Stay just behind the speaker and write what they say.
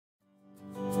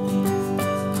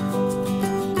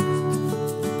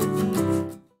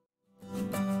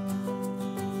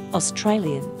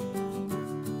Australian.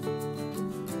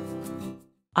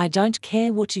 I don't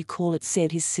care what you call it,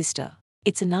 said his sister.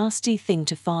 It's a nasty thing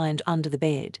to find under the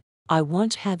bed. I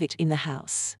won't have it in the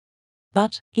house.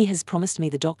 But he has promised me,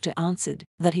 the doctor answered,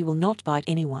 that he will not bite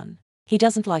anyone. He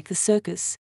doesn't like the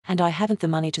circus, and I haven't the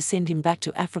money to send him back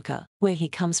to Africa, where he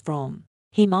comes from.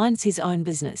 He minds his own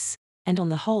business, and on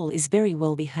the whole is very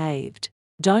well behaved.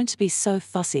 Don't be so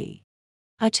fussy.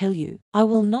 I tell you, I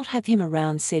will not have him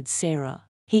around, said Sarah.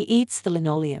 He eats the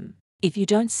linoleum. If you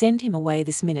don't send him away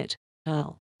this minute,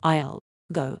 I'll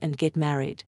go and get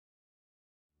married.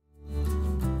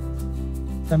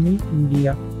 Tamil,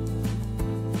 India.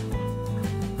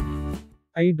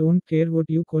 I don't care what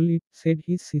you call it, said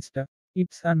his sister.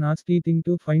 It's a nasty thing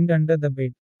to find under the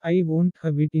bed. I won't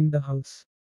have it in the house.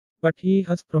 But he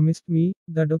has promised me,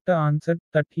 the doctor answered,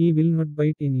 that he will not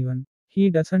bite anyone. He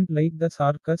doesn't like the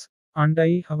circus, and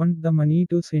I haven't the money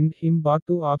to send him back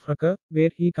to Africa, where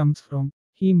he comes from.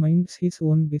 He minds his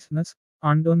own business,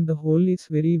 and on the whole is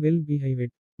very well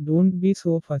behaved. Don't be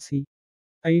so fussy.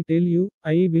 I tell you,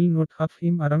 I will not have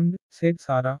him around, said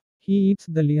Sarah. He eats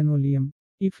the linoleum.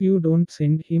 If you don't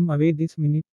send him away this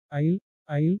minute,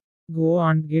 I'll go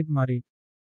and get married.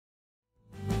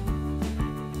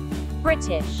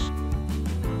 British.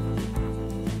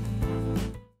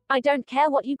 I don't care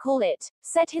what you call it,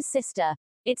 said his sister.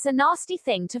 It's a nasty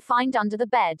thing to find under the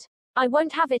bed. I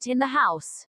won't have it in the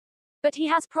house. But he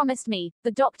has promised me,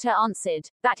 the doctor answered,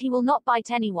 that he will not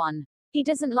bite anyone. He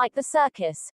doesn't like the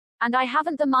circus, and I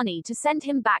haven't the money to send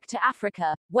him back to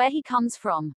Africa, where he comes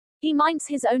from. He minds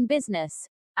his own business,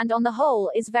 and on the whole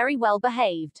is very well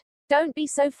behaved. Don't be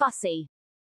so fussy.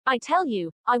 I tell you,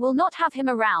 I will not have him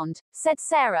around, said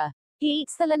Sarah. He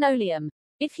eats the linoleum.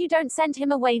 If you don't send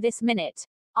him away this minute,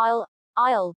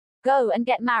 I'll go and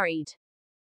get married.